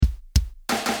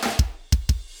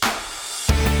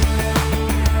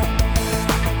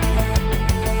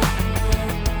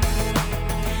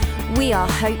We are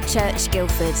Hope Church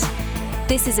Guildford.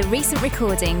 This is a recent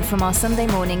recording from our Sunday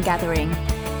morning gathering.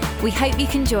 We hope you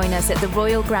can join us at the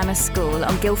Royal Grammar School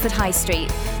on Guildford High Street,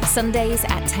 Sundays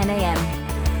at 10 a.m.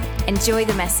 Enjoy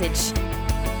the message.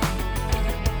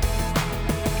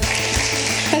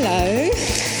 Hello.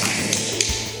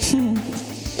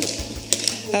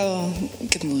 Oh,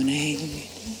 good morning.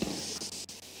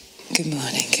 Good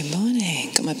morning, good morning.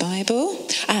 Got my Bible?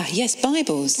 Yes,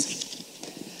 Bibles.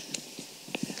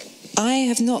 I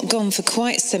have not gone for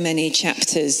quite so many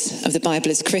chapters of the Bible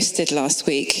as Chris did last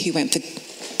week. He went for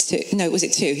two. No, was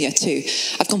it two? Yeah, two.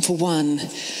 I've gone for one.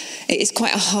 It is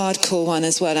quite a hardcore one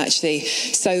as well, actually.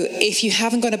 So if you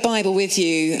haven't got a Bible with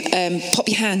you, pop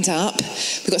your hand up.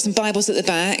 We've got some Bibles at the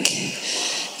back.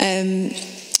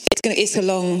 It's a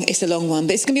long one,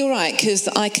 but it's going to be all right because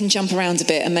I can jump around a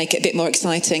bit and make it a bit more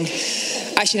exciting.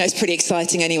 Actually, no, it's pretty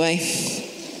exciting anyway.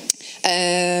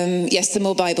 Yes, some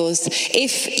more Bibles.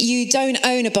 If you don't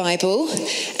own a Bible,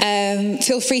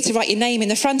 feel free to write your name in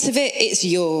the front of it. It's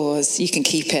yours. You can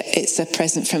keep it. It's a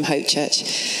present from Hope Church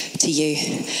to you.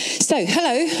 So,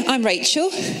 hello, I'm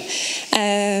Rachel.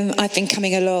 I've been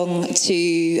coming along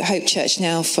to Hope Church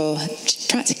now for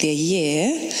practically a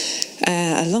year.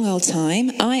 A long old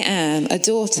time. I am a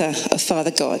daughter of Father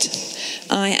God.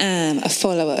 I am a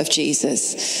follower of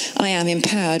Jesus. I am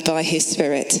empowered by his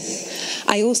Spirit.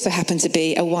 I also happen to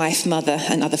be a wife, mother,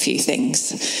 and other few things.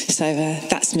 So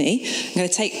that's me.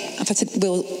 I've had to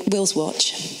Will's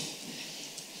watch.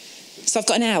 So I've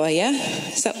got an hour, yeah?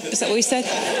 Is that what we said?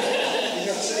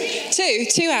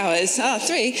 2 hours.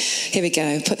 3. Here we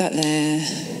go. Put that there.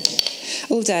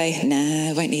 All day.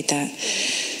 Nah, won't need that.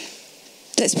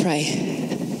 Let's pray.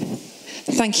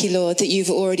 Thank you, Lord, that you've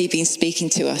already been speaking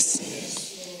to us.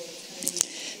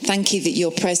 Thank you that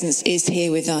your presence is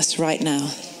here with us right now.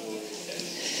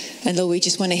 And Lord, we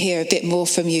just want to hear a bit more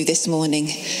from you this morning.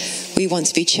 We want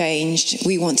to be changed.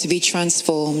 We want to be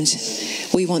transformed.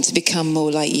 We want to become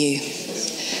more like you.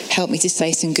 Help me to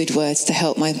say some good words to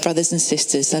help my brothers and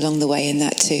sisters along the way in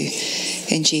that too.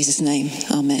 In Jesus' name,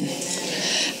 amen.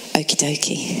 Okie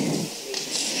dokie.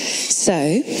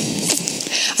 So,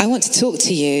 I want to talk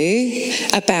to you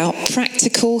about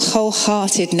practical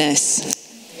wholeheartedness.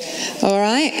 All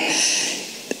right?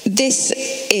 This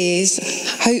is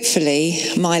hopefully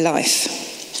my life.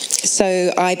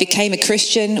 So I became a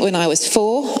Christian when I was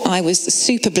 4. I was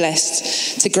super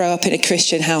blessed to grow up in a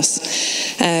Christian house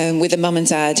with a mum and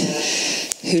dad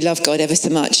who loved God ever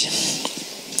so much.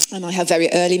 And I have very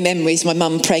early memories of my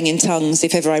mum praying in tongues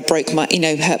if ever I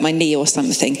hurt my knee or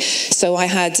something. So I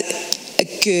had a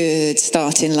good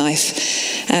start in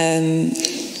life.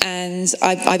 And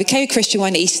I became a Christian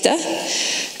one Easter.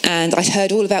 And I'd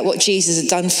heard all about what Jesus had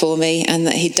done for me and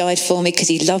that he'd died for me because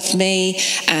he loved me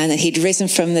and that he'd risen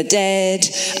from the dead.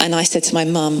 And I said to my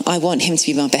mum, I want him to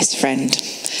be my best friend.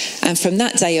 And from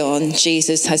that day on,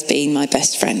 Jesus has been my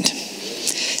best friend.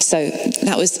 So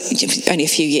that was only a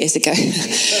few years ago.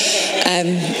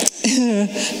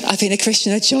 I've been a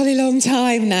Christian a jolly long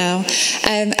time now.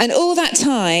 And all that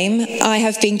time, I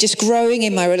have been just growing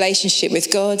in my relationship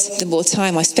with God. The more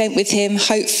time I spent with him,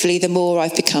 hopefully the more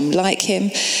I've become like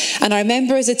him. And I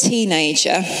remember as a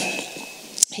teenager,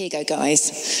 here you go,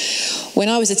 guys. When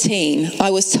I was a teen, I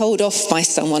was told off by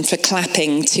someone for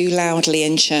clapping too loudly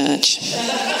in church.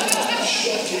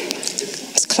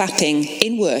 Clapping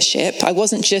in worship. I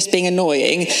wasn't just being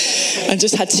annoying and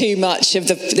just had too much of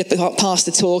the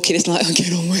pastor talking. It's like, oh,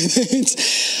 get on with it.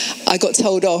 I got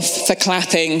told off for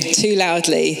clapping too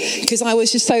loudly because I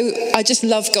just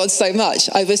loved God so much.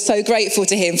 I was so grateful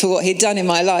to him for what he'd done in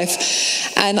my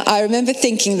life. And I remember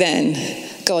thinking then,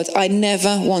 God, I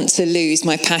never want to lose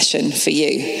my passion for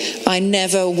you. I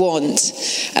never want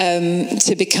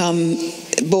to become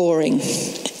boring.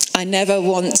 I never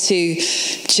want to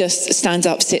just stand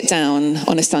up, sit down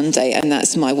on a Sunday, and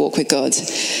that's my walk with God.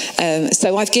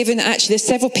 So I've given, there's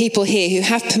several people here who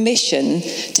have permission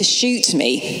to shoot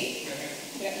me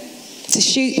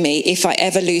if I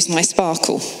ever lose my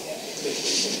sparkle.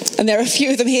 And there are a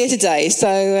few of them here today. So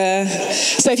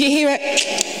if you hear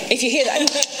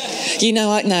that, you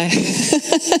know I know.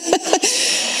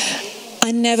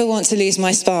 I never want to lose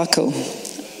my sparkle.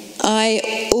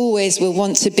 I always will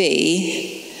want to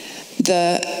be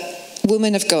the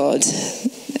woman of God,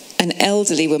 an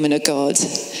elderly woman of God,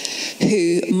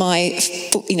 who my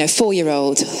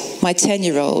 4-year-old, my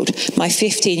 10-year-old, my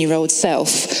 15-year-old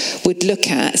self would look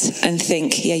at and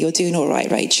think, yeah, you're doing all right,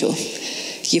 Rachel.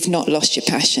 You've not lost your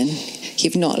passion.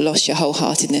 You've not lost your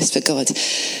wholeheartedness for God.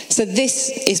 So this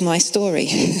is my story.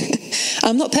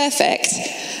 I'm not perfect.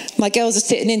 My girls are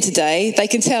sitting in today. They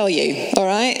can tell you, all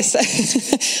right? So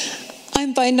I'm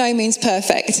am by no means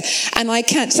perfect. And I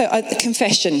can't,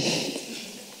 confession.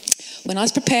 When I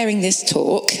was preparing this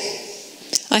talk,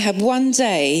 I had one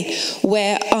day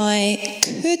where I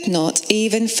could not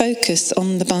even focus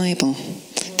on the Bible.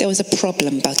 There was a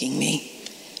problem bugging me.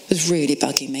 It was really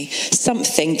bugging me.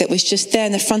 Something that was just there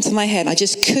in the front of my head. I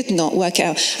just could not work it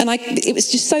out. And it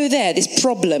was just so there, this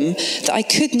problem, that I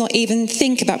could not even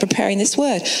think about preparing this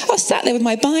word. I was sat there with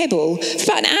my Bible for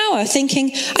about an hour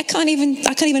thinking, I can't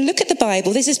even look at the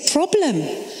Bible. There's this problem. Do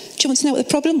you want to know what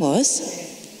the problem was?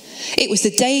 It was the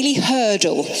daily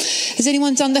hurdle. Has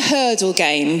anyone done the hurdle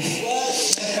game?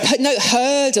 No,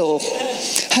 hurdle.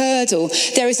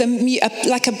 There is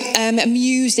a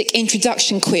music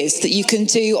introduction quiz that you can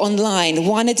do online,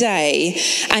 one a day.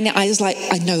 And I was like,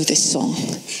 I know this song.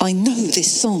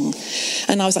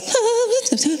 And I was like,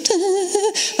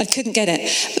 I couldn't get it.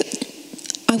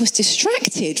 I was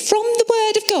distracted from the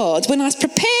Word of God when I was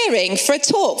preparing for a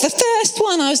talk, the first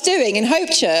one I was doing in Hope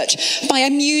Church, by a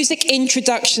music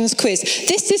introductions quiz.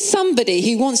 This is somebody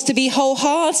who wants to be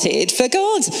wholehearted for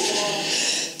God.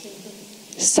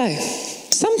 So,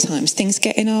 sometimes things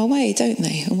get in our way, don't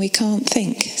they? And we can't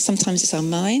think. Sometimes it's our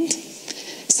mind.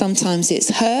 Sometimes it's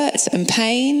hurt and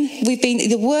pain.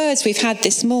 The words we've had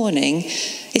this morning,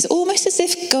 it's almost as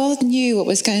if God knew what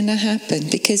was going to happen,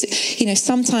 because,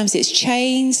 sometimes it's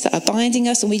chains that are binding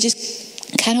us and we just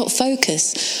cannot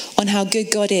focus on how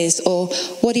good God is or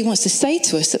what he wants to say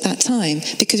to us at that time,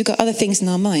 because we've got other things in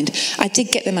our mind. I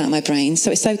did get them out of my brain,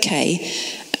 so it's okay.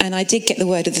 And I did get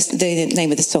the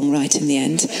name of the song right in the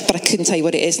end, but I couldn't tell you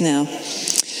what it is now.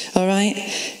 All right?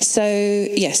 So,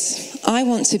 yes, I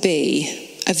want to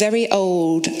be a very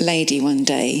old lady one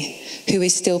day who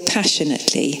is still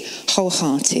passionately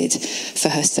wholehearted for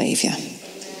her Saviour.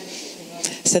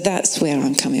 So that's where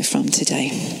I'm coming from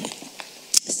today.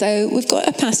 So we've got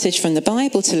a passage from the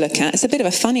Bible to look at. It's a bit of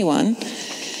a funny one.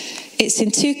 It's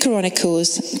in 2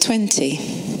 Chronicles 20.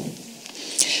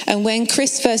 And when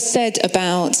Chris first said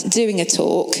about doing a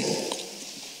talk,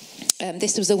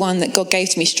 this was the one that God gave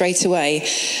to me straight away.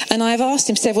 And I've asked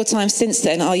him several times since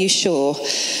then, are you sure?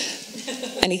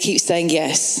 And he keeps saying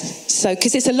yes. So,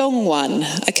 because it's a long one,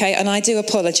 okay, and I do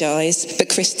apologise, but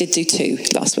Chris did do 2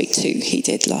 last week. 2 he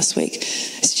did last week.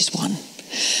 It's just 1.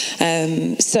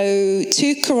 So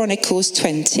 2 Chronicles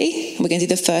 20, we're going to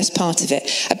do the first part of it.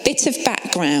 A bit of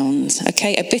background,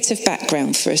 okay, a bit of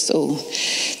background for us all.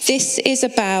 This is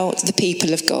about the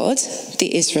people of God,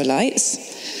 the Israelites.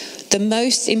 The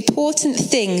most important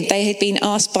thing they had been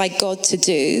asked by God to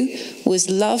do was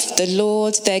love the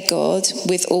Lord their God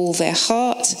with all their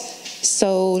heart,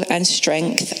 soul and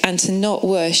strength, and to not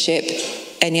worship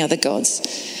any other gods,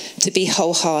 to be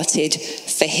wholehearted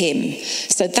for him.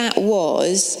 So that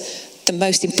was the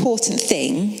most important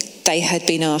thing they had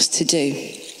been asked to do.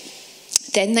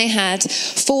 Then they had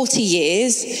 40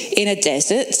 years in a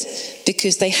desert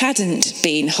because they hadn't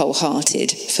been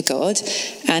wholehearted for God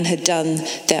and had done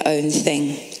their own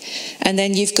thing. And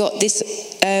then you've got this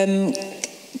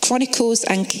Chronicles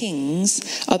and Kings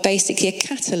are basically a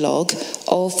catalogue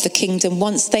of the kingdom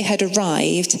once they had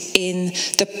arrived in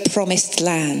the promised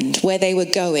land, where they were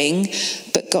going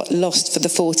but got lost for the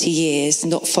 40 years,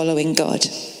 not following God.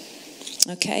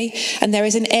 Okay, and there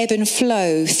is an ebb and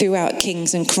flow throughout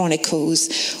Kings and Chronicles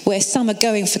where some are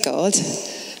going for God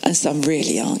and some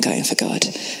really aren't going for God,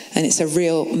 and it's a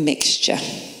real mixture.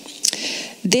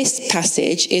 This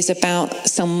passage is about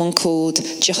someone called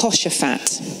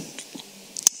Jehoshaphat.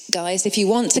 Guys, if you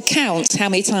want to count how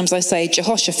many times I say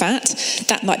Jehoshaphat,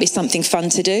 that might be something fun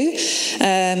to do.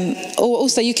 Or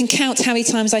also you can count how many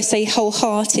times I say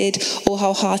wholehearted or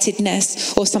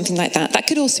wholeheartedness or something like that. That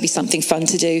could also be something fun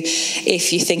to do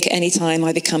if you think at any time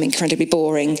I become incredibly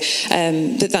boring.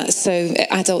 But that's so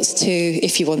adults too,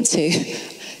 if you want to.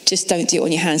 Just don't do it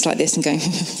on your hands like this and go,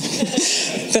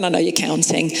 then I know you're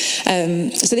counting.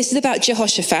 So this is about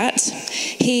Jehoshaphat.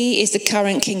 He is the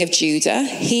current king of Judah.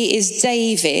 He is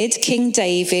David, King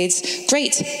David's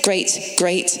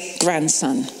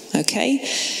great-great-great-grandson. Okay?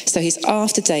 So he's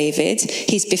after David.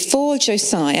 He's before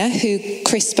Josiah, who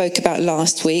Chris spoke about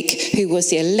last week, who was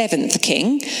the 11th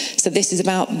king. So this is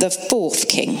about the 4th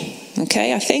king.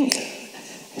 Okay, I think?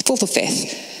 4th or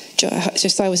 5th.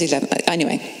 Josiah was 11th.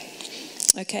 Anyway.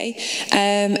 Okay,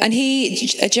 and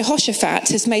Jehoshaphat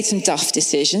has made some daft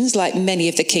decisions, like many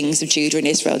of the kings of Judah and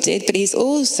Israel did, but he's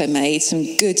also made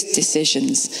some good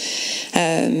decisions.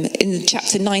 In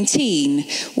chapter 19,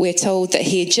 we're told that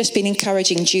he had just been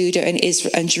encouraging Judah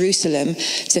and Jerusalem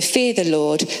to fear the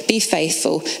Lord, be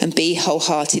faithful, and be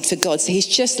wholehearted for God. So he's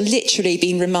just literally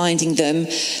been reminding them,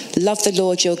 love the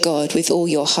Lord your God with all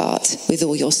your heart, with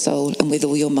all your soul, and with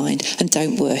all your mind, and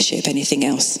don't worship anything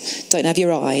else. Don't have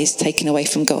your eyes taken away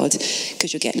from God,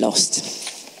 because you'll get lost.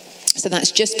 So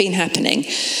that's just been happening.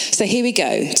 So here we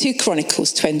go. 2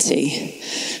 Chronicles 20,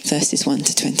 verses 1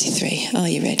 to 23. Are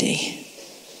you ready?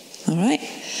 All right.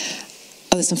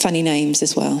 Oh, there's some funny names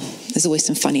as well. There's always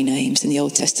some funny names in the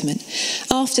Old Testament.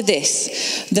 After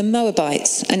this, the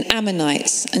Moabites and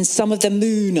Ammonites and some of the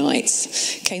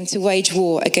Moonites came to wage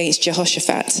war against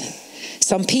Jehoshaphat.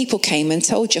 Some people came and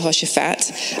told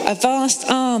Jehoshaphat, a vast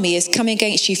army is coming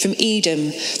against you from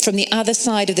Edom, from the other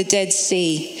side of the Dead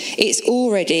Sea. It's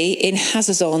already in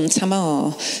Hazazon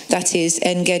Tamar, that is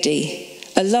En-Gedi.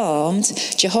 Alarmed,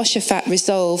 Jehoshaphat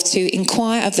resolved to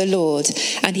inquire of the Lord,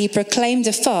 and he proclaimed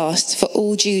a fast for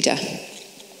all Judah.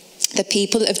 The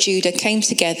people of Judah came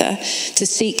together to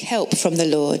seek help from the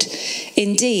Lord.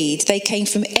 Indeed, they came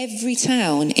from every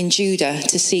town in Judah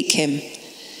to seek him.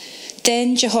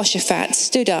 Then Jehoshaphat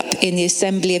stood up in the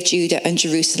assembly of Judah and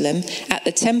Jerusalem at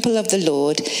the temple of the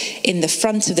Lord in the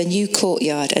front of the new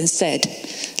courtyard and said,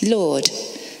 Lord,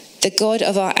 the God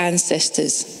of our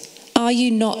ancestors, are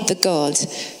you not the God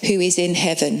who is in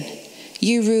heaven?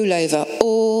 You rule over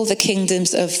all the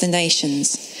kingdoms of the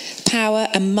nations. Power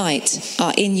and might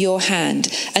are in your hand,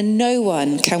 and no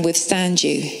one can withstand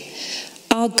you.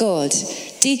 Our God,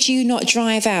 did you not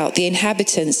drive out the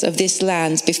inhabitants of this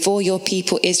land before your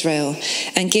people Israel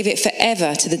and give it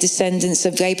forever to the descendants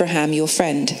of Abraham, your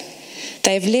friend?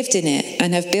 They have lived in it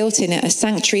and have built in it a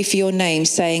sanctuary for your name,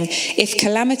 saying, if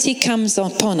calamity comes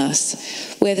upon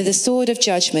us, whether the sword of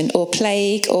judgment or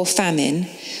plague or famine,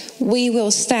 we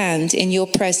will stand in your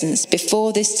presence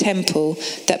before this temple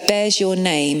that bears your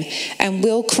name and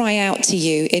will cry out to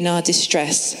you in our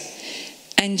distress,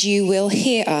 and you will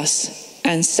hear us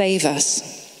and save us.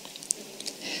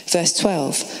 Verse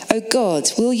 12, O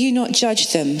God, will you not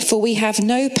judge them? For we have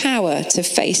no power to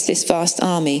face this vast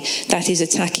army that is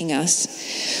attacking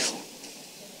us.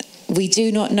 We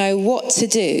do not know what to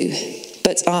do,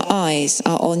 but our eyes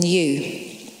are on you.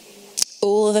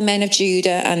 All the men of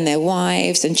Judah and their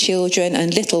wives and children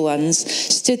and little ones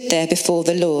stood there before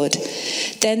the Lord.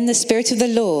 Then the Spirit of the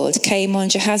Lord came on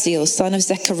Jahaziel, son of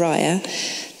Zechariah,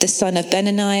 the son of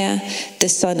Benaniah, the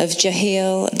son of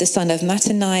Jehiel, the son of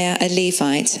Mattaniah, a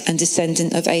Levite and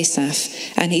descendant of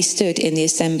Asaph, and he stood in the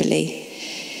assembly.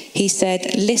 He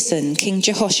said, listen, King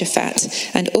Jehoshaphat,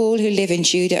 and all who live in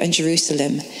Judah and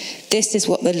Jerusalem, this is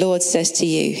what the Lord says to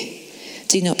you.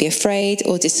 Do not be afraid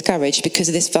or discouraged because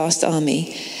of this vast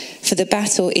army, for the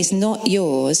battle is not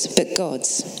yours, but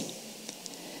God's.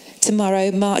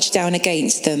 Tomorrow march down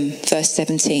against them, verse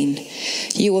 17.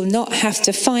 You will not have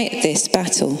to fight this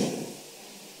battle.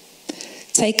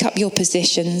 Take up your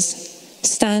positions,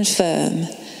 stand firm,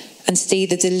 and see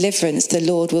the deliverance the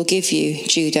Lord will give you,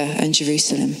 Judah and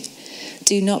Jerusalem.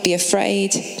 Do not be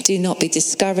afraid, do not be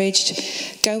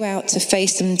discouraged. Go out to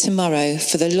face them tomorrow,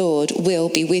 for the Lord will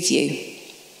be with you.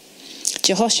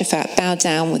 Jehoshaphat bowed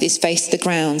down with his face to the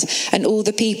ground, and all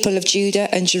the people of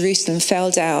Judah and Jerusalem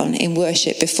fell down in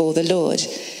worship before the Lord.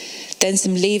 Then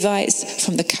some Levites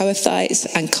from the Kohathites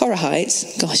and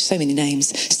Korahites, gosh, so many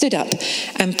names, stood up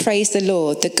and praised the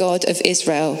Lord, the God of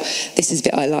Israel. This is a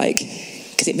bit I like,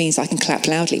 because it means I can clap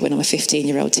loudly when I'm a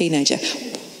 15-year-old teenager.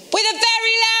 With a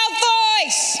very loud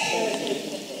voice!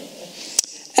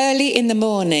 Early in the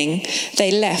morning, they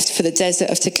left for the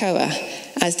desert of Tekoa.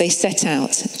 As they set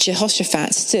out,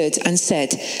 Jehoshaphat stood and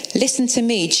said, listen to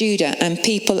me, Judah and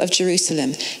people of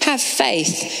Jerusalem. Have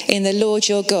faith in the Lord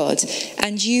your God,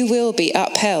 and you will be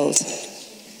upheld.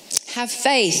 Have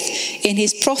faith in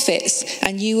his prophets,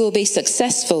 and you will be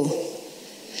successful.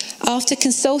 After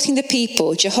consulting the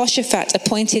people, Jehoshaphat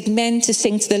appointed men to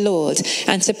sing to the Lord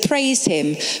and to praise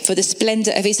him for the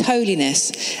splendor of his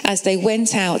holiness as they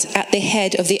went out at the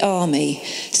head of the army,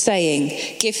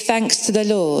 saying, give thanks to the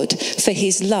Lord, for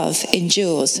his love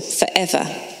endures forever.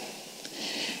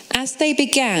 As they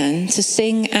began to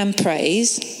sing and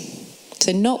praise,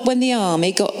 so not when the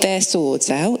army got their swords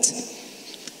out,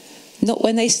 not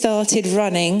when they started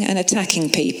running and attacking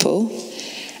people,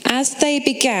 as they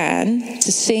began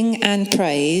to sing and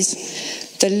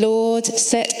praise, the Lord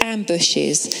set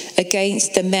ambushes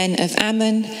against the men of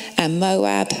Ammon and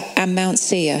Moab and Mount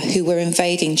Seir who were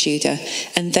invading Judah,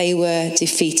 and they were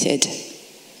defeated.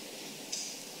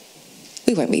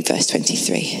 We won't read verse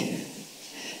 23.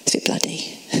 It's a bit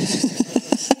bloody.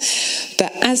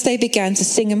 But as they began to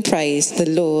sing and praise, the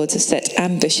Lord set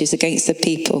ambushes against the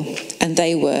people, and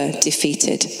they were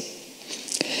defeated.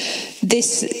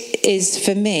 This is,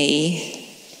 for me,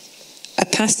 a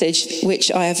passage which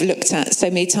I have looked at so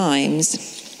many times.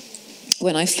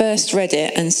 When I first read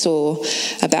it and saw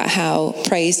about how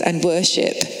praise and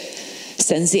worship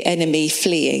sends the enemy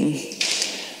fleeing,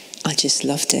 I just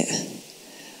loved it.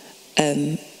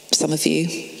 Some of you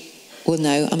will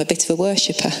know I'm a bit of a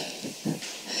worshipper.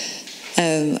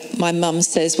 My mum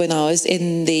says when I was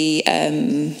in the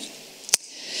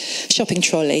shopping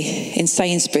trolley in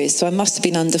Sainsbury's, so I must have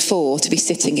been under 4 to be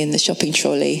sitting in the shopping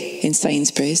trolley in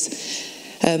Sainsbury's.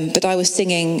 But I was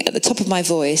singing at the top of my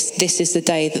voice, "This is the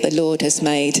day that the Lord has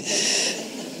made."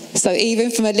 So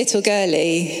even from a little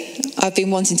girlie, I've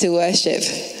been wanting to worship.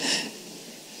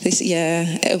 This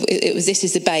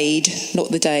is the bade, not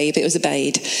the day, but it was a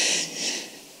bade.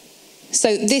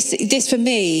 So this for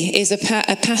me is a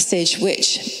passage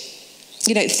which,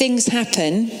 things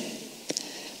happen,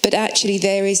 but actually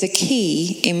there is a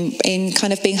key in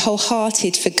kind of being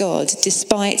wholehearted for God,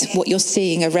 despite what you're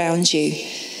seeing around you.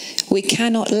 We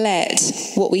cannot let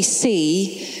what we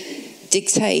see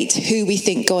dictate who we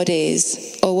think God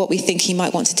is or what we think he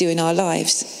might want to do in our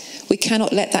lives. We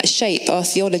cannot let that shape our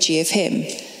theology of him.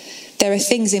 There are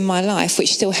things in my life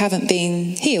which still haven't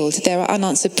been healed. There are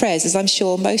unanswered prayers, as I'm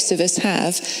sure most of us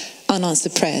have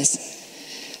unanswered prayers.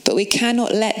 But we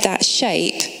cannot let that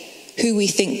shape who we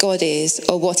think God is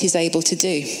or what he's able to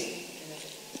do.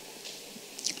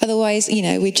 Otherwise,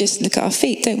 we just look at our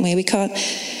feet, don't we? We can't...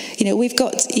 we've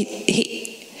got,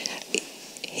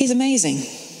 he's amazing.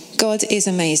 God is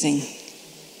amazing.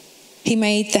 He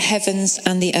made the heavens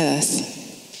and the earth.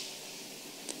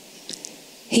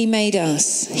 He made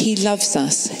us. He loves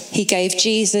us. He gave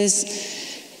Jesus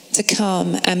to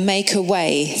come and make a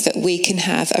way that we can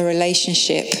have a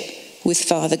relationship with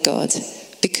Father God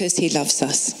because he loves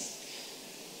us.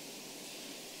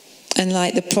 And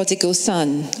like the prodigal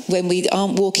son, when we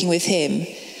aren't walking with him,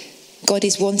 God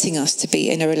is wanting us to be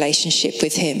in a relationship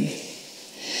with him.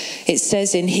 It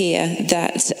says in here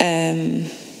that,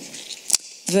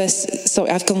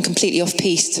 I've gone completely off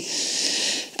piste.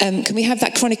 Can we have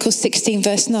that Chronicles 16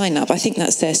 verse 9 up? I think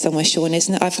that's there somewhere, Sean,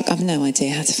 isn't it? I've no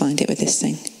idea how to find it with this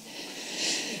thing.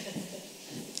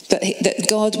 But that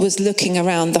God was looking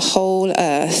around the whole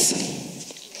earth.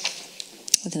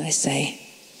 What did I say?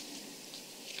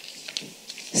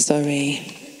 Sorry.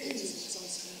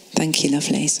 Thank you,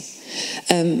 lovelies.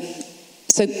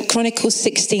 So Chronicles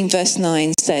 16 verse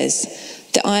 9 says,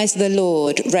 "The eyes of the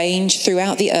Lord range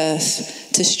throughout the earth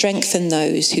to strengthen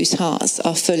those whose hearts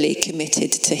are fully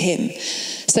committed to him."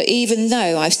 So even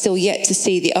though I've still yet to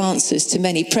see the answers to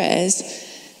many prayers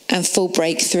and full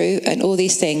breakthrough and all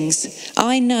these things,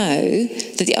 I know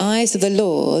that the eyes of the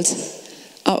Lord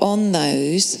are on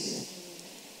those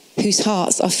whose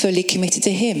hearts are fully committed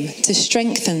to him, to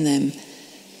strengthen them.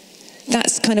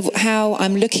 That's kind of how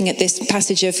I'm looking at this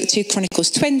passage of 2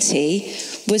 Chronicles 20,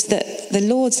 was that the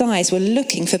Lord's eyes were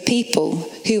looking for people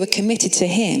who were committed to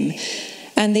him.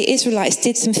 And the Israelites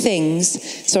did some things.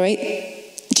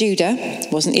 Judah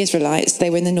wasn't Israelites. They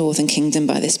were in the northern kingdom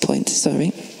by this point.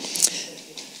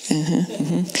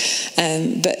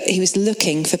 But he was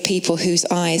looking for people whose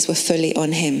eyes were fully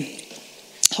on him.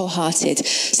 Wholehearted.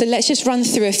 So let's just run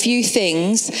through a few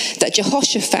things that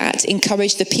Jehoshaphat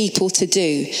encouraged the people to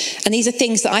do. And these are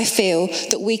things that I feel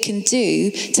that we can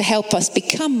do to help us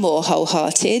become more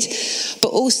wholehearted,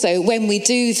 but also when we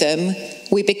do them,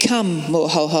 we become more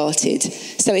wholehearted.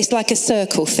 So it's like a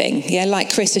circle thing,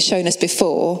 like Chris has shown us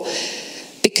before.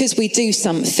 Because we do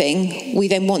something, we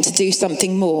then want to do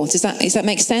something more. Does that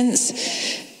make sense?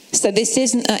 So this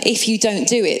isn't if you don't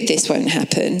do it, this won't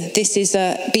happen. This is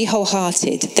be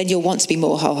wholehearted, then you'll want to be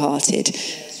more wholehearted.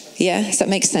 Yeah, does that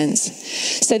make sense?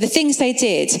 So the things they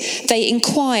did, they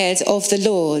inquired of the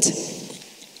Lord.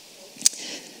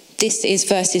 This is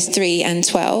verses 3 and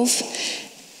 12.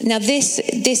 Now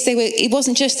it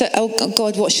wasn't just that, oh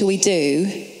God, what shall we do?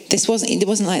 It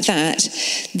wasn't like that.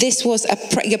 This was a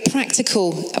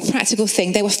practical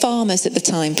thing. They were farmers at the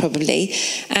time, probably,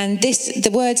 and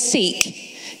the word seek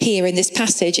here in this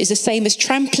passage is the same as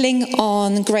trampling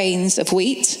on grains of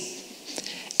wheat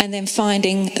and then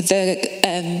finding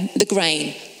the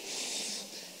grain.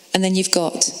 And then you've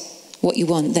got what you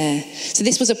want there. So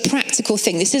this was a practical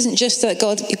thing. This isn't just that,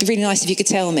 God, it'd be really nice if you could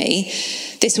tell me.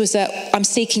 This was I'm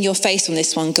seeking your face on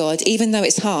this one, God. Even though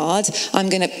it's hard, I'm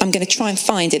gonna try and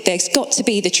find it. There's got to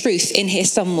be the truth in here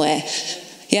somewhere.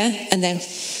 Yeah, and then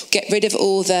get rid of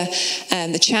all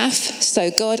the chaff. So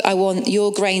God, I want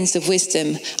your grains of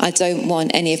wisdom. I don't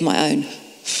want any of my own.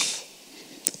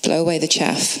 Blow away the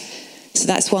chaff. So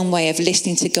that's one way of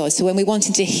listening to God. So when we're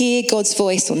wanting to hear God's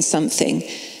voice on something,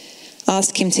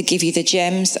 ask him to give you the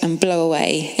gems and blow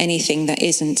away anything that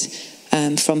isn't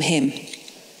from him.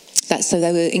 That's so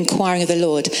they were inquiring of the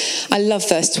Lord. I love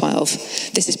verse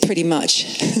 12. This is pretty much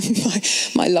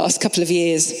my last couple of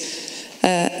years.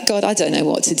 God, I don't know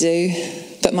what to do,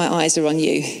 but my eyes are on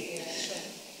you.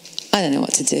 I don't know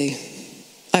what to do.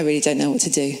 I really don't know what to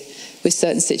do with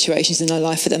certain situations in our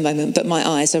life at the moment, but my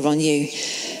eyes are on you.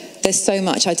 There's so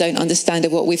much I don't understand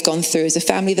of what we've gone through as a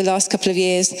family the last couple of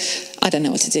years. I don't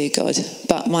know what to do, God,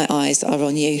 but my eyes are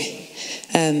on you.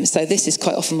 So this is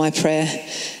quite often my prayer.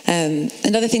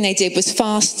 Another thing they did was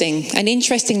fasting. And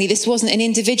interestingly, this wasn't an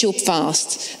individual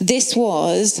fast. This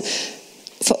was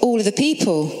for all of the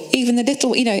people, even the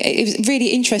little, it was really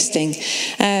interesting.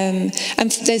 And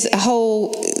there's a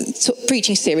whole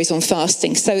preaching series on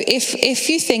fasting. So if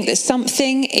you think that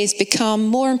something is become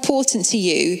more important to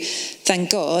you than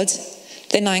God,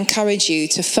 then I encourage you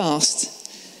to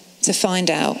fast, to find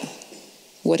out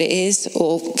what it is,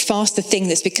 or fast the thing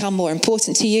that's become more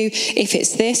important to you. If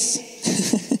it's this,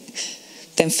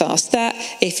 then fast that.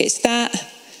 If it's that,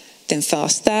 then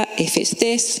fast that. If it's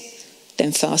this,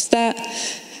 then fast that.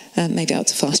 Maybe I ought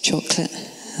to fast chocolate.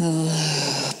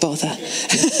 Oh, bother.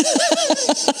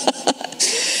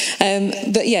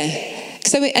 But yeah.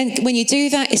 So, and when you do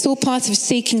that, it's all part of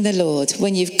seeking the Lord.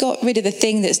 When you've got rid of the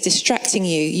thing that's distracting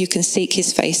you, you can seek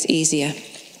his face easier.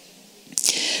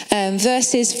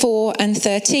 Verses 4 and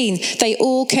 13, they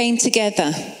all came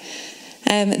together.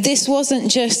 This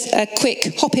wasn't just a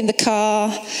quick hop in the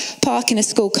car, park in a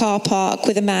school car park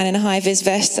with a man in a high-vis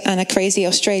vest and a crazy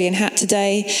Australian hat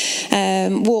today,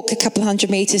 walk a couple hundred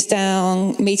metres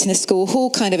down, meet in a school hall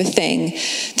kind of a thing.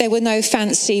 There were no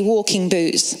fancy walking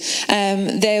boots.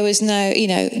 There was no,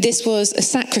 this was a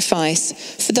sacrifice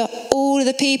for all of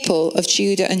the people of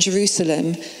Judah and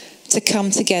Jerusalem to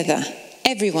come together.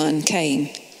 Everyone came,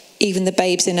 even the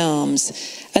babes in arms.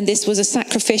 And this was a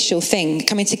sacrificial thing,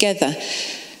 coming together.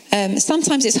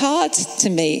 Sometimes it's hard to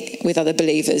meet with other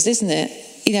believers, isn't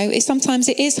it? Sometimes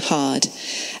it is hard.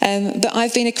 But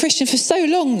I've been a Christian for so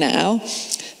long now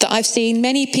that I've seen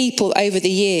many people over the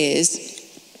years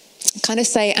kind of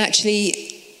say, actually,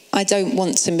 I don't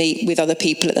want to meet with other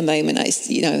people at the moment.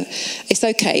 It's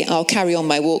okay. I'll carry on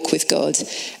my walk with God.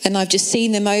 And I've just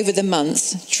seen them over the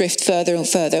months drift further and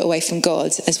further away from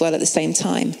God as well at the same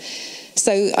time.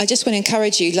 So I just want to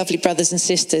encourage you, lovely brothers and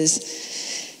sisters,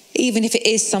 even if it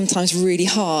is sometimes really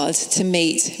hard to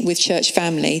meet with church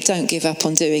family, don't give up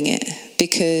on doing it.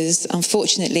 Because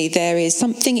unfortunately, there is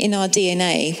something in our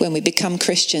DNA when we become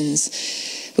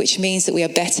Christians, which means that we are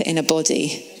better in a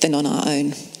body than on our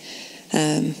own.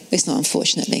 It's not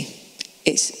unfortunately,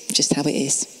 it's just how it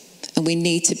is. And we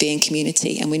need to be in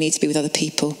community and we need to be with other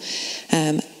people.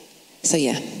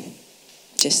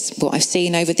 Just what I've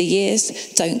seen over the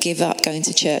years, don't give up going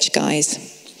to church,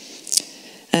 guys.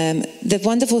 The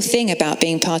wonderful thing about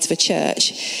being part of a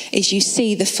church is you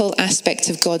see the full aspect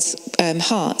of God's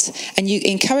heart, and it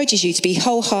encourages you to be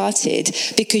wholehearted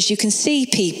because you can see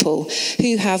people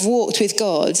who have walked with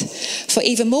God for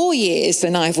even more years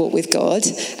than I've walked with God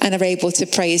and are able to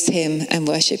praise him and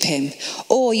worship him.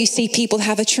 Or you see people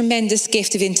have a tremendous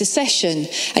gift of intercession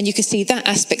and you can see that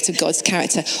aspect of God's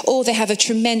character. Or they have a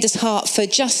tremendous heart for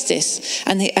justice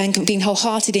and being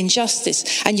wholehearted in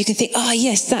justice, and you can think,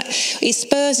 yes, that it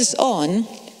spurs us on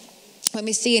when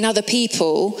we see in other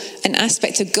people an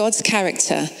aspect of God's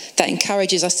character that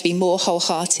encourages us to be more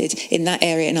wholehearted in that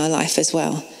area in our life as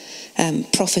well.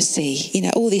 Prophecy,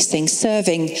 all these things,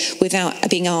 serving without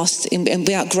being asked and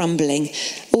without grumbling.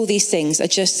 All these things are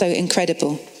just so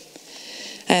incredible.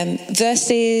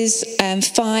 Verses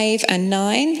 5 and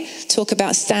 9 talk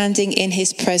about standing in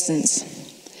his presence.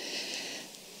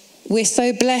 We're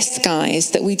so blessed,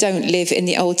 guys, that we don't live in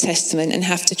the Old Testament and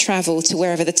have to travel to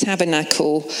wherever the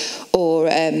tabernacle or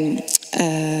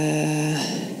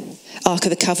Ark of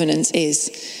the Covenant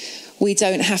is. We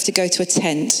don't have to go to a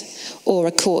tent or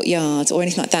a courtyard or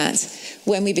anything like that.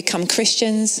 When we become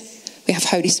Christians, we have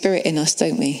Holy Spirit in us,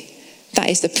 don't we? That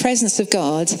is the presence of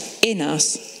God in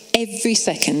us every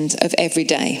second of every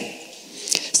day.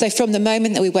 So from the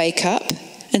moment that we wake up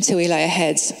until we lay our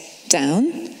heads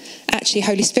down, actually,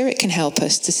 Holy Spirit can help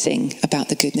us to sing about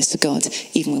the goodness of God,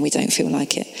 even when we don't feel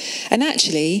like it. And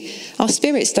actually, our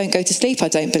spirits don't go to sleep, I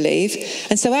don't believe.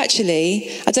 And so actually,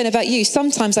 I don't know about you,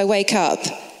 sometimes I wake up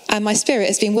and my spirit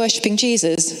has been worshipping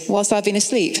Jesus whilst I've been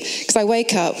asleep, because I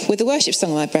wake up with a worship song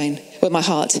in my brain, with my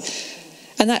heart.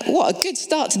 And what a good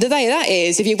start to the day that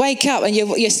is. If you wake up and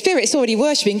your spirit's already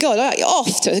worshipping God, you're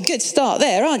off to a good start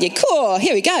there, aren't you? Cool,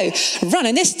 here we go.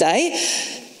 Running this day.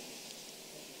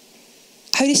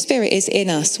 Holy Spirit is in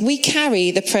us. We carry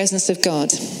the presence of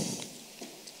God.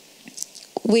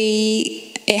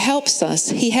 It helps us.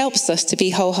 He helps us to be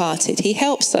wholehearted. He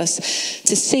helps us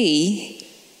to see,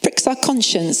 pricks our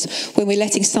conscience when we're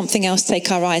letting something else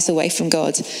take our eyes away from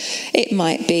God. It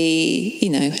might be,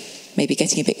 maybe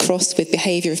getting a bit cross with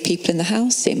behaviour of people in the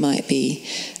house. It might be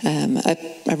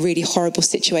a really horrible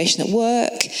situation at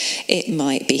work. It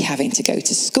might be having to go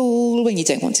to school when you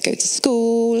don't want to go to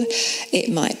school. It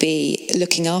might be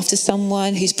looking after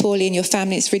someone who's poorly in your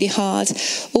family. It's really hard.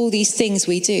 All these things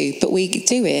we do, but we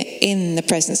do it in the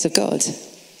presence of God.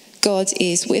 God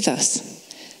is with us.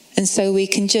 And so we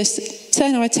can just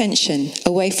turn our attention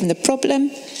away from the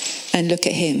problem and look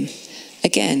at him.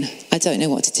 Again, I don't know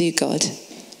what to do, God,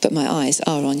 but my eyes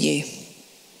are on you.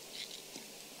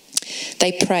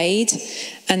 They prayed,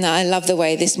 and I love the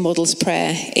way this models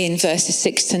prayer in verses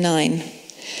 6 to 9.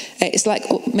 It's like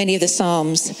many of the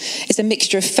Psalms. It's a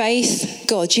mixture of faith.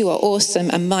 God, you are awesome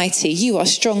and mighty. You are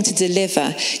strong to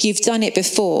deliver. You've done it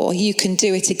before. You can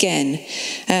do it again.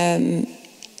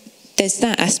 There's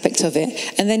that aspect of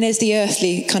it. And then there's the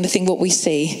earthly kind of thing, what we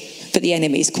see. But the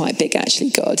enemy is quite big, actually,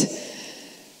 God.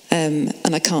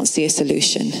 And I can't see a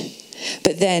solution.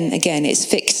 But then again, it's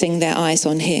fixing their eyes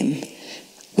on him.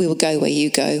 We will go where you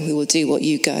go. We will do what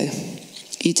you do.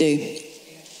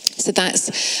 So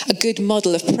that's a good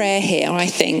model of prayer here, I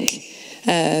think.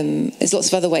 There's lots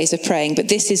of other ways of praying, but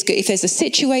this is good. If there's a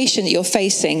situation that you're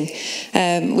facing,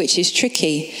 which is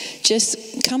tricky,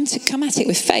 just come at it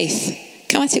with faith.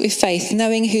 Come at it with faith,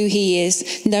 knowing who he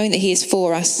is, knowing that he is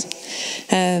for us.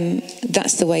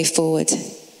 That's the way forward.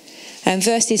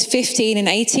 Verses 15 and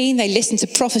 18, they listen to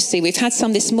prophecy. We've had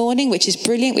some this morning, which is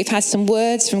brilliant. We've had some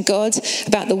words from God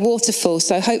about the waterfall.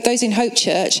 So those in Hope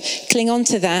Church, cling on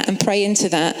to that and pray into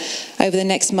that over the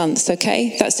next months,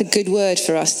 okay? That's a good word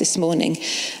for us this morning.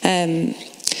 And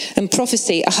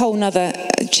prophecy, a whole nother,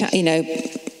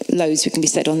 loads can be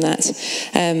said on that.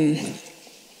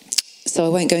 So I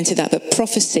won't go into that. But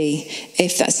prophecy,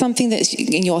 if that's something that's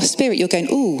in your spirit, you're going,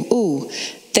 ooh,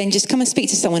 then just come and speak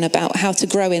to someone about how to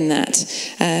grow in that.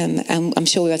 And I'm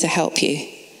sure we'll be able to help you.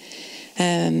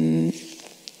 I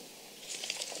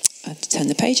have to turn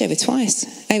the page over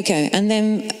twice. There we go. And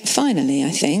then finally,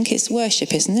 I think it's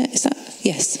worship, isn't it? Is that?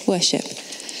 Yes, worship.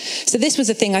 So this was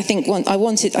the thing I think I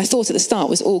thought at the start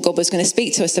was all God was going to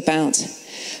speak to us about.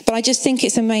 But I just think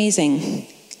it's amazing.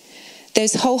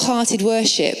 There's wholehearted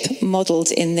worship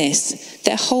modelled in this.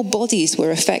 Their whole bodies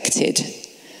were affected.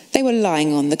 They were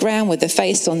lying on the ground with their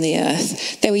face on the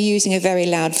earth. They were using a very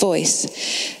loud voice.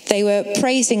 They were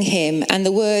praising him, and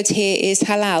the word here is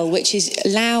halal, which is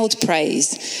loud praise.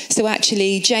 So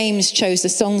actually, James chose the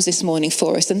songs this morning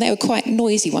for us, and they were quite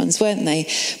noisy ones, weren't they?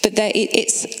 But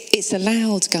it's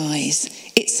allowed, guys.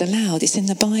 It's allowed. It's in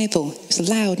the Bible. It's a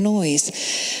loud noise.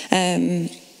 And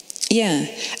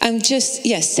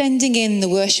sending in the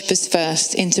worshippers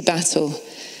first into battle.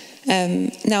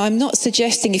 Now, I'm not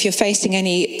suggesting if you're facing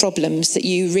any problems that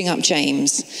you ring up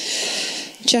James.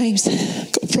 James,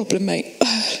 I've got a problem, mate.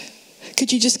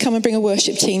 Could you just come and bring a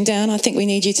worship team down? I think we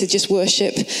need you to just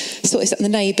worship, sort this out with the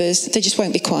neighbours. They just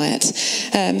won't be quiet.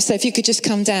 So if you could just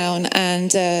come down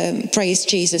and praise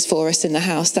Jesus for us in the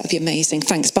house, that'd be amazing.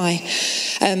 Thanks, bye.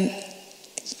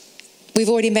 We've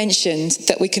already mentioned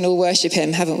that we can all worship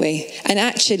him, haven't we? And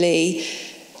actually,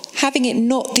 having it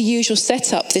not the usual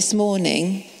setup this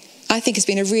morning, I think has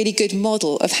been a really good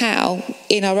model of how,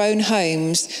 in our own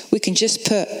homes, we can just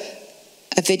put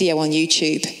a video on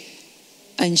YouTube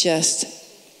and just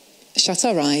shut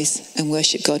our eyes and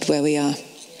worship God where we are.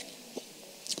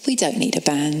 We don't need a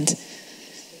band.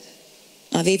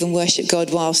 I've even worshipped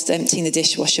God whilst emptying the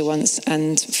dishwasher once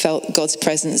and felt God's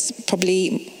presence,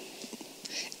 probably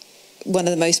one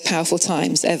of the most powerful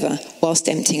times ever, whilst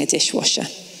emptying a dishwasher.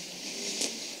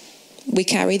 We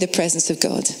carry the presence of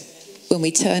God when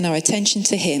we turn our attention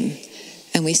to him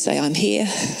and we say, I'm here.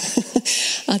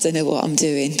 I don't know what I'm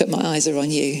doing, but my eyes are on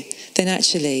you. Then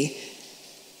actually,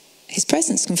 his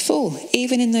presence can fall,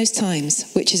 even in those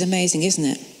times, which is amazing, isn't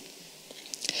it?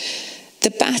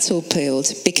 The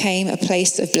battlefield became a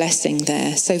place of blessing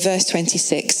there. So verse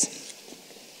 26,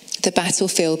 the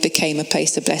battlefield became a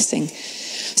place of blessing.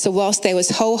 So whilst there was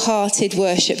wholehearted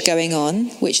worship going on,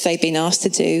 which they'd been asked to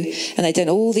do, and they'd done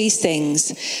all these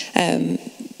things,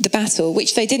 the battle,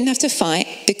 which they didn't have to fight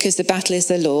because the battle is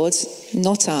the Lord's,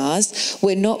 not ours.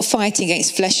 We're not fighting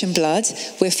against flesh and blood.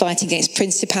 We're fighting against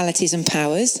principalities and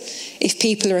powers. If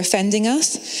people are offending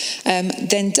us,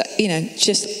 then,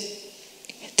 just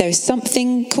there is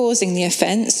something causing the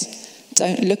offence,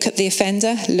 don't look at the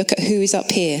offender, look at who is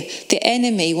up here. The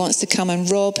enemy wants to come and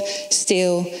rob,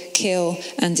 steal, kill,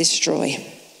 and destroy.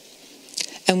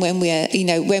 And when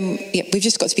we've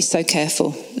just got to be so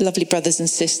careful, lovely brothers and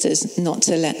sisters, not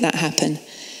to let that happen.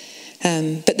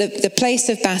 But the place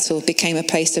of battle became a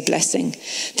place of blessing.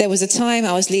 There was a time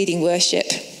I was leading worship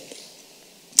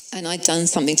and I'd done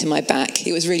something to my back.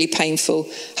 It was really painful.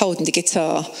 Holding the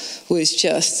guitar was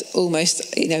just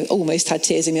almost had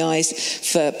tears in my eyes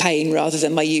for pain rather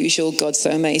than my usual God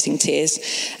so amazing tears.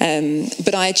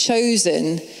 But I had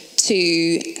chosen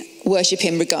to worship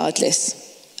him regardless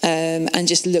and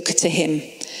just look to him.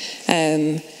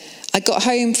 I got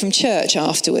home from church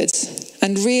afterwards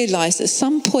and realised at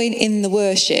some point in the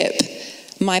worship,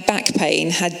 my back pain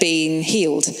had been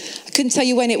healed. I couldn't tell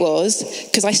you when it was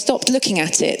because I stopped looking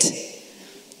at it,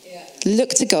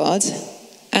 looked to God,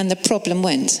 and the problem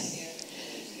went.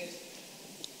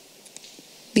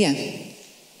 Yeah,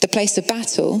 the place of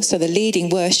battle, so the leading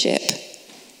worship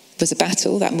was a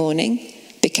battle that morning,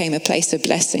 became a place of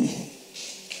blessing.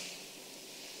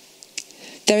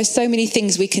 There are so many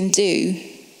things we can do.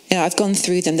 I've gone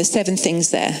through them, the 7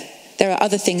 things there. There are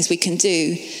other things we can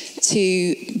do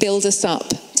to build us up,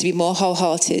 to be more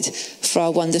wholehearted for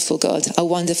our wonderful God, our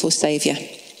wonderful Saviour.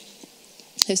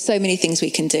 There's so many things we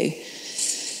can do.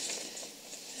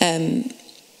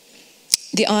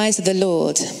 The eyes of the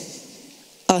Lord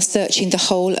are searching the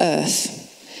whole earth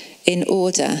in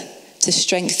order to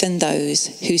strengthen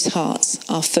those whose hearts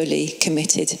are fully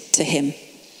committed to him.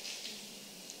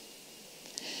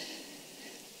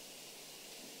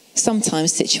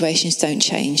 Sometimes situations don't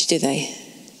change, do they?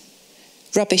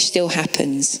 Rubbish still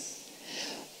happens,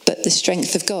 but the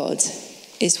strength of God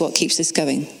is what keeps us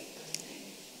going.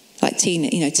 Like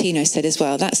Tino said as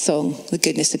well, that song, The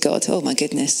Goodness of God, oh my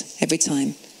goodness, every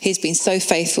time. He's been so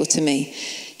faithful to me.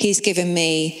 He's given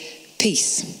me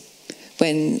peace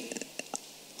when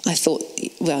I thought,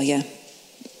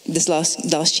 this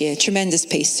last year, tremendous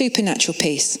peace, supernatural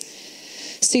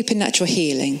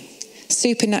healing,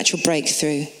 supernatural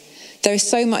breakthrough. There is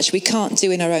so much we can't do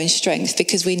in our own strength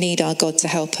because we need our God to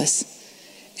help us.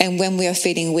 And when we are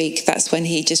feeling weak, that's when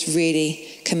he just really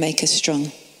can make us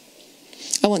strong.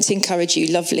 I want to encourage you,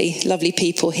 lovely, lovely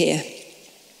people here,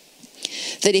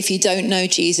 that if you don't know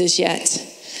Jesus yet,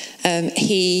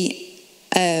 he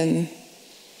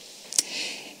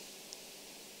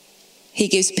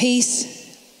gives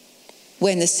peace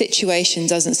when the situation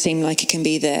doesn't seem like it can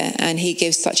be there. And he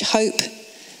gives such hope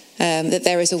that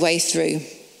there is a way through.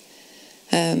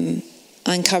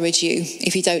 I encourage you,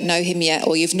 if you don't know him yet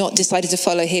or you've not decided to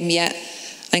follow him yet,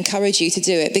 I encourage you to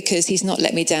do it because he's not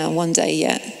let me down one day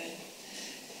yet.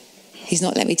 He's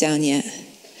not let me down yet.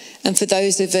 And for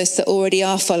those of us that already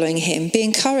are following him, be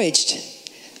encouraged.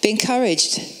 Be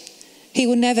encouraged. He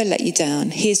will never let you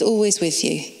down. He is always with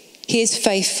you. He is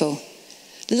faithful.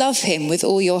 Love him with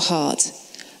all your heart.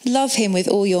 Love him with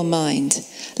all your mind.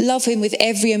 Love him with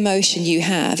every emotion you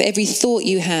have, every thought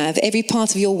you have, every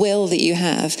part of your will that you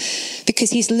have, because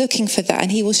he's looking for that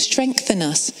and he will strengthen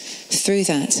us through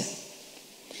that.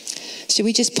 Should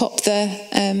we just pop the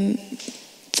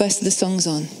first of the songs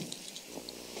on?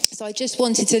 So I just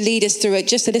wanted to lead us through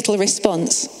just a little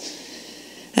response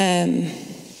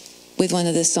with one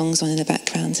of the songs on in the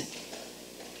background.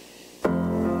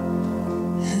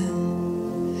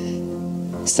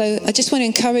 So I just want to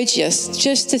encourage us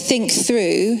just to think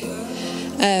through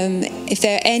if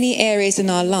there are any areas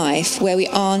in our life where we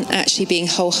aren't actually being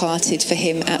wholehearted for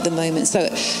him at the moment. So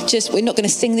we're not going to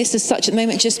sing this as such at the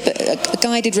moment, just a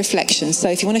guided reflection. So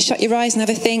if you want to shut your eyes and have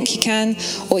a think, you can,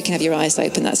 or you can have your eyes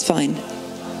open, that's fine.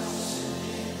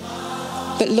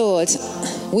 But Lord,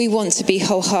 we want to be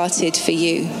wholehearted for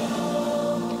you.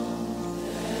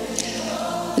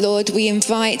 Lord, we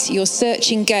invite your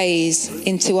searching gaze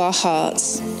into our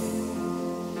hearts.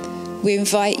 We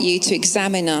invite you to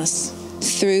examine us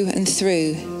through and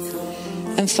through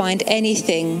and find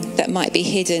anything that might be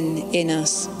hidden in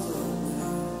us.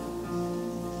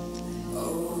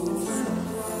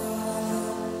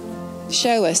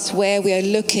 Show us where we are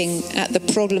looking at the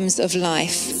problems of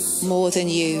life more than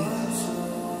you.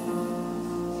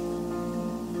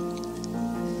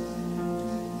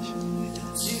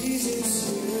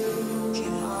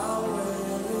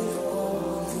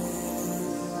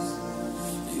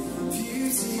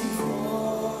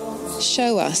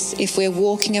 Show us if we're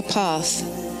walking a path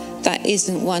that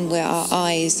isn't one where our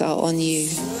eyes are on you.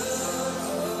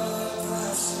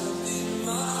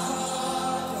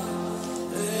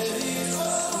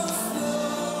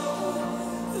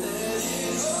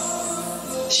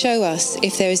 Show us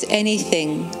if there is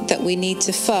anything that we need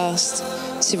to fast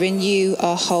to renew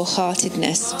our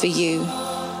wholeheartedness for you.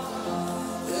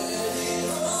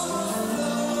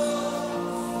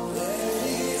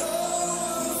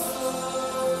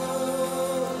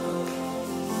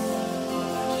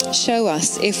 Show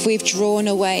us if we've drawn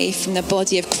away from the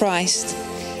body of Christ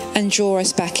and draw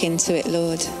us back into it,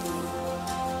 Lord.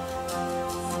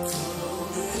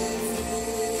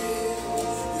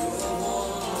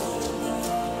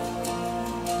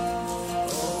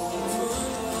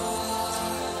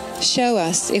 Show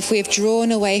us if we have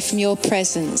drawn away from your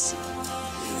presence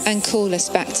and call us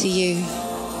back to you.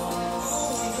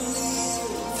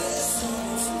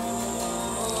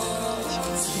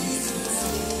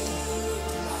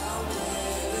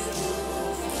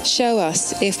 Show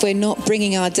us if we're not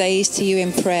bringing our days to you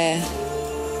in prayer.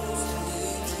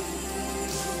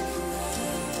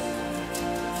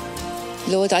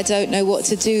 Lord, I don't know what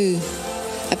to do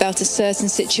about a certain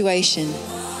situation,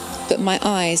 but my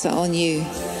eyes are on you.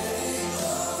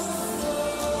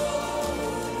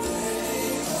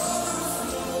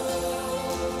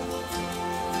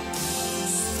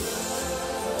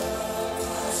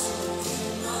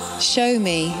 Show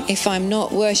me if I'm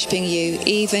not worshipping you,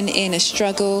 even in a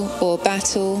struggle or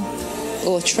battle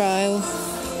or trial.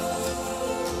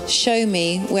 Show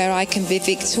me where I can be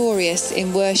victorious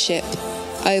in worship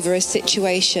over a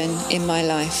situation in my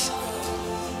life.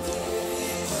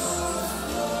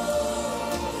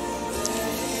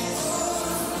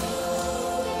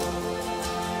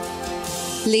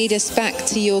 Lead us back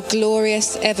to your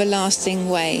glorious, everlasting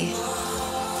way,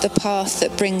 the path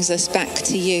that brings us back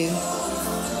to you.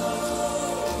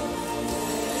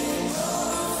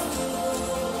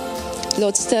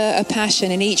 Lord, stir a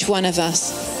passion in each one of us.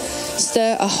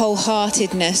 Stir a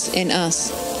wholeheartedness in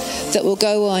us that will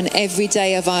go on every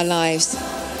day of our lives.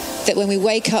 That when we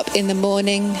wake up in the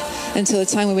morning until the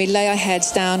time when we lay our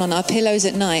heads down on our pillows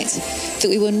at night, that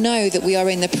we will know that we are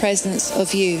in the presence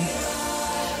of you.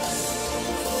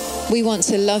 We want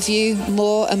to love you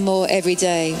more and more every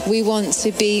day. We want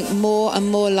to be more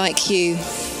and more like you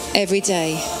every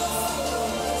day.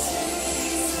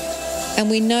 And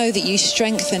we know that you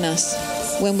strengthen us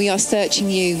when we are searching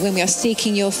you, when we are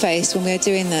seeking your face, when we are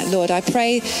doing that. Lord, I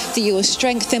pray that you will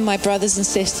strengthen my brothers and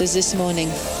sisters this morning.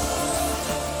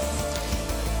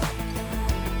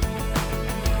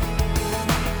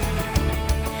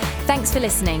 Thanks for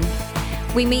listening.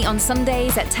 We meet on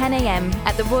Sundays at 10 a.m.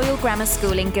 at the Royal Grammar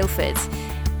School in Guildford.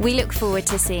 We look forward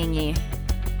to seeing you.